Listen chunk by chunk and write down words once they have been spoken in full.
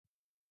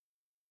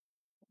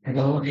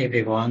Hello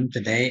everyone,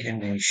 today I'm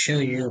going to show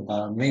you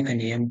about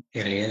Meconium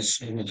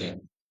Ileus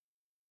imaging.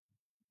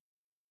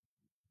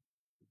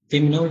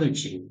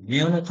 Terminology.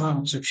 Neonatal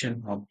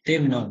obstruction of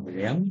terminal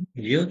ileum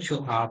due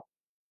to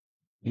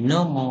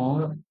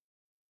abnormal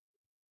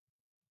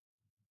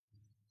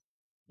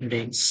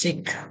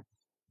sick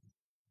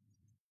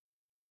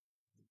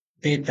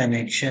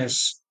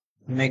tetanaceous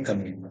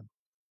mechanism.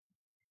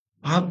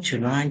 Up to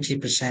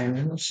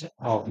 90%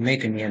 of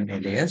Meconium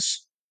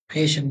Ileus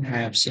patients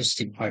have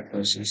cystic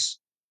fibrosis.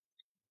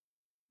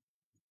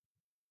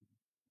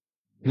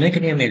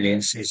 Meconium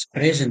Ileus is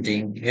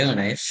presenting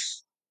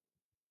illness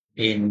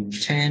in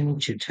 10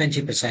 to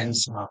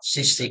 20% of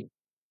cystic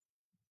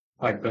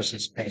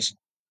fibrosis patients.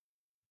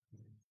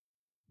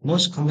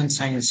 Most common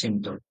signs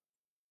symptoms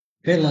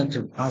failure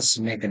to pass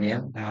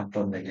mechanism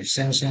abdominal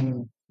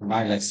extension,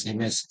 violence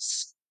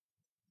emesis.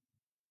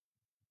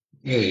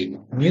 A.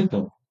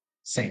 Newborn.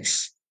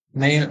 Sex.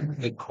 Male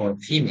equal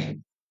female.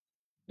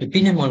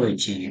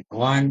 Epidemiology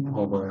 1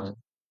 over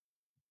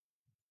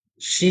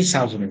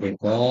 3,000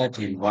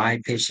 reported in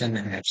white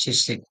patients have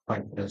cystic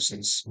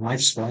fibrosis,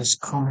 much less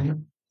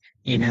common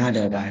in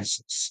other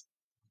diseases.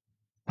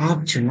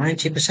 Up to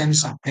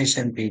 90% of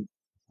patients with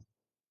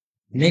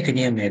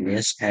meconium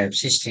areas have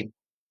cystic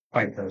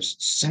fibrosis.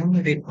 Some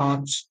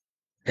reports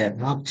that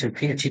up to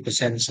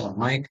 50% of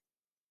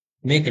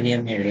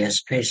meconium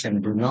areas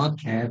patients do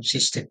not have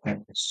cystic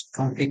fibrosis.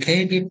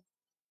 Complicated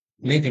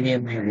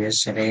meconium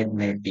areas rate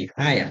may be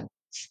higher.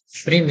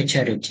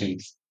 Prematurity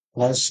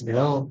plus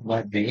low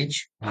blood weight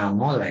are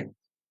more likely.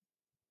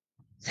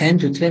 10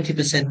 to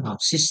 20% of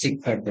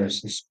cystic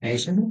fibrosis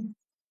patients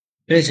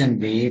present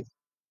with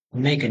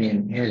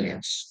meconium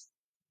areas.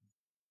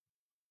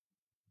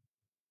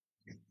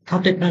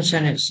 Topic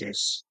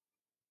disease.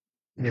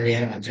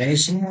 Miliary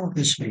atresia,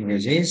 Cushing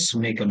disease,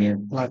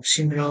 meconium plaque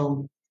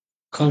syndrome,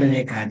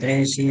 colonic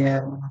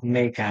atresia,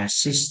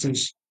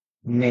 megacystis,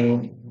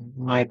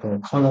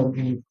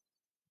 microcolony,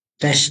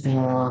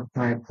 intestinal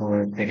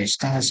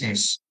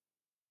hyperperistalsis,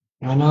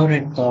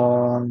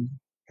 anorectal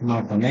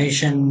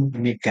malformation,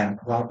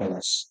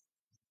 megaglobulus.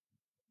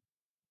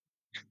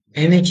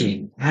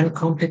 Imaging,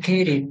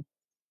 uncomplicated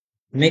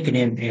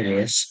mechanism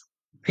areas,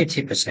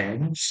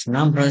 50%,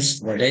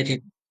 numbers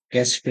related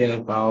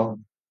gastric bowel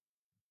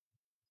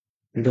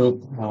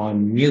loop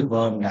on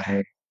newborn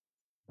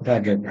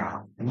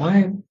radiogram.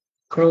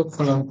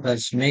 Microcolon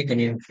plus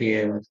mechanism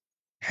field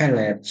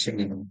highlight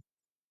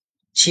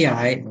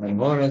GI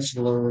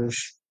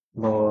Laboratories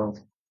for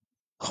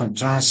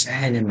contrast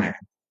animal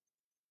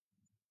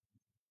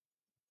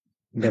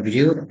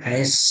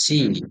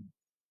WSC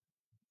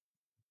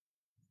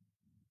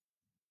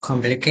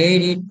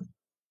complicated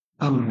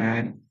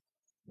unmet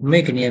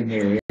mechanism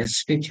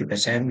areas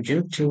 50%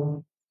 due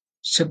to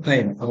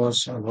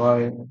superimposed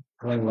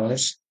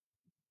virus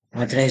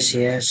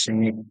atresia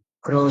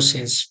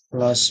necrosis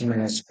plus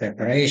minus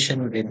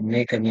preparation with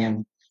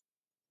mechanism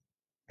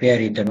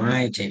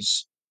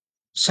peritonitis.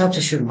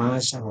 Subtissue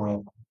mass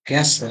of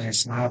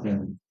gasless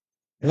abdomen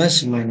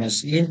plus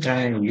minus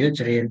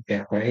intrauterine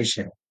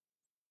preparation.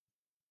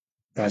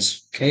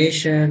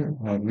 Classification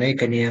of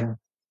Meconium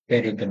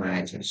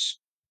peritonitis.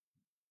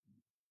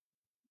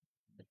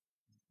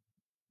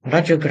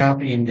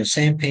 Radiograph in the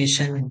same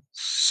patient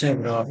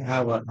several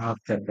hours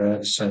after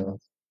birth, so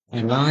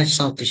enlarged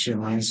soft tissue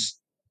mass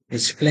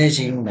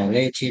displacing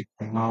dilated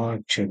mouth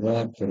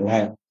toward the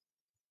left.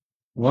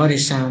 What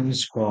is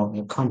sounds for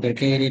a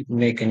complicated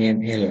Meconium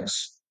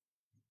ileus.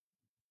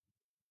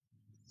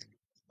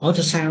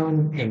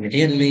 Ultrasound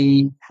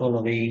immediately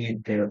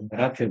following the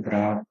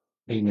radiograph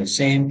in the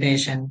same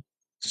patient,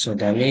 so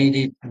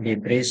dilated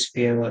debris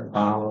field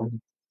bound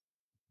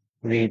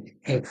with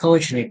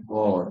echogenic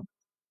wall,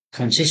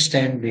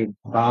 consistent with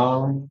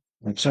bowel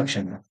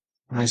obstruction.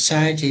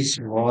 Ascites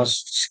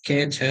was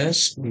scattered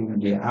in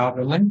the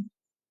abdomen.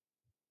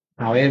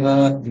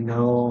 However,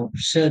 no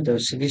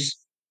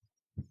pseudocysts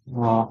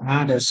or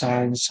other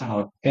signs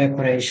of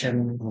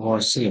preparation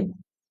were seen.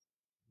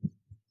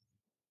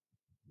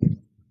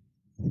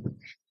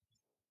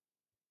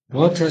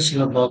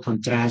 Water-soluble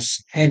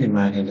contrast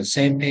enema in the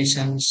same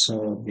patient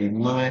so the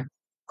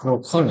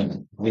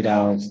microcolon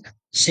without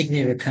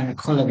significant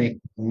colonic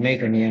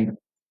mechanism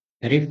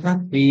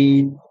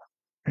reflected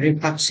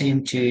reflects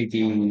into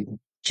the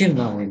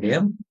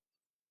gymnasium,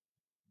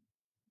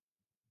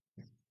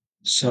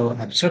 so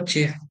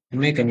obstructive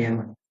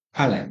mechanism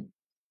palate.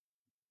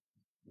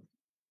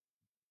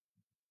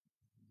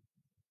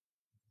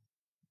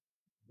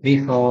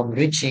 Before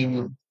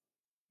reaching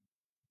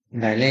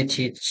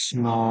dilated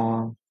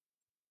small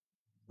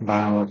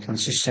bowel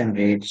consistent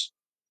with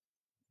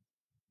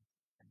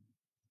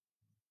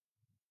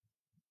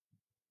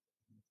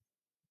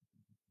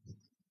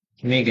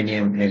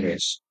mechanism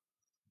Ileus.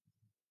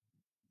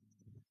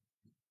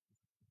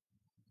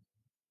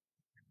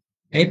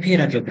 AP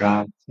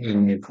radiograph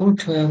in the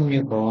full-term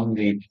newborn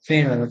with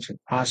failure to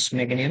pass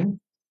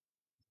mechanism,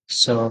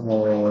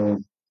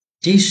 so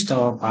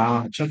distal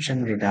bowel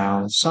obstruction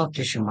without soft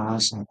tissue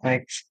mass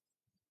affects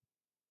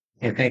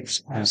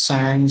affects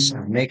signs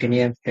of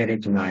Meconium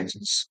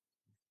peritonitis.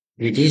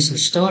 With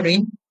this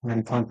story,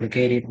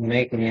 uncomplicated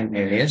Meconium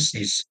Ileus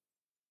is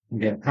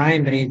the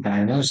primary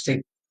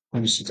diagnostic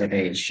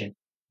consideration.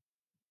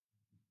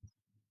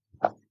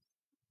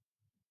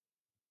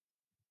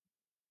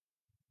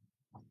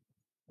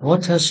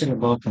 What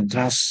soluble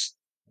contrast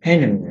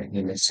anyway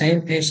in the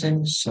same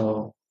patient,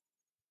 so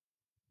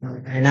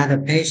another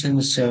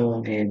patient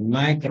saw a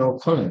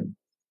microcolon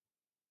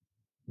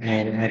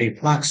and a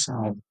reflux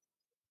of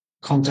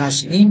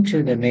contrast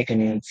into the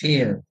Meconium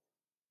field.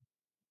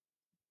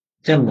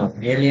 Term of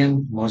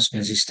helium most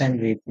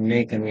consistent with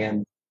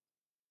Meconium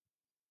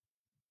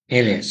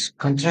Ileus.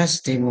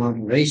 Contrast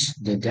demonstrates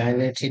the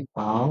dilated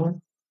power.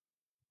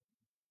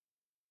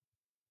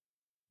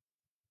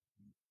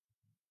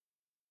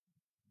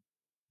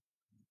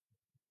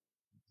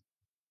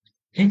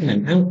 In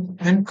an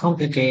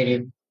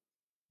uncomplicated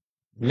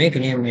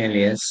Meconium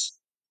Ileus,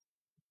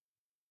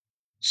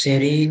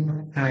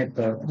 serine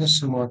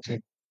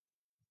hyperosmotic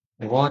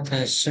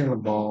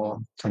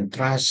water-soluble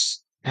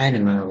contrast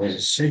animal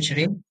with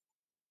surgery,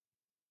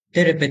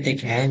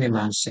 therapeutic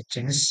animals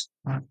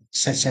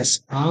such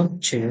as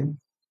up to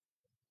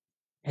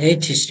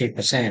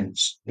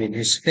 83% with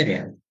this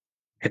period.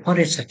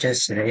 Reported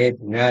suggest rate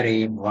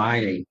vary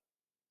widely,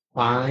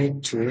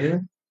 5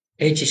 to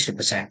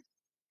 83%.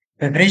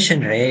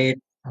 Preparation rate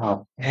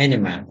of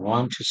animal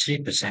 1 to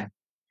 3%.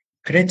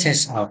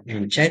 Greatest of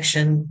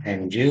injection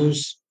and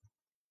use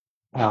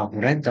of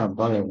rectal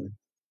volume.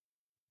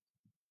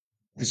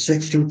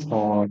 Restricted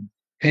for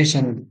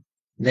patient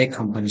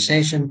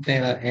decompensation,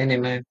 failure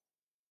animal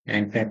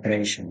and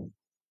preparation.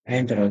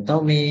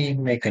 Enterotomy,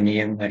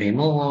 mechanism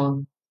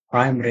removal,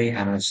 primary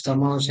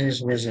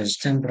anastomosis versus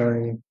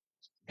temporary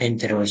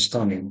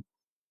enterostomy.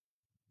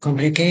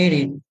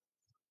 Complicated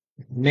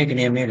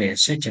mechanism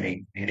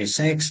surgery. It is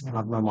sex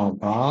abnormal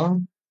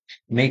bowel,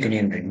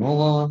 mechanism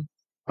removal,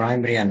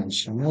 primary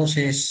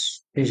anastomosis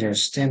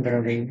versus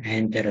temporary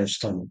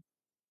enterostomy.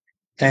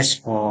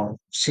 Test for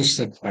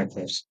cystic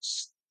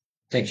fibrosis.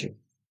 Thank you.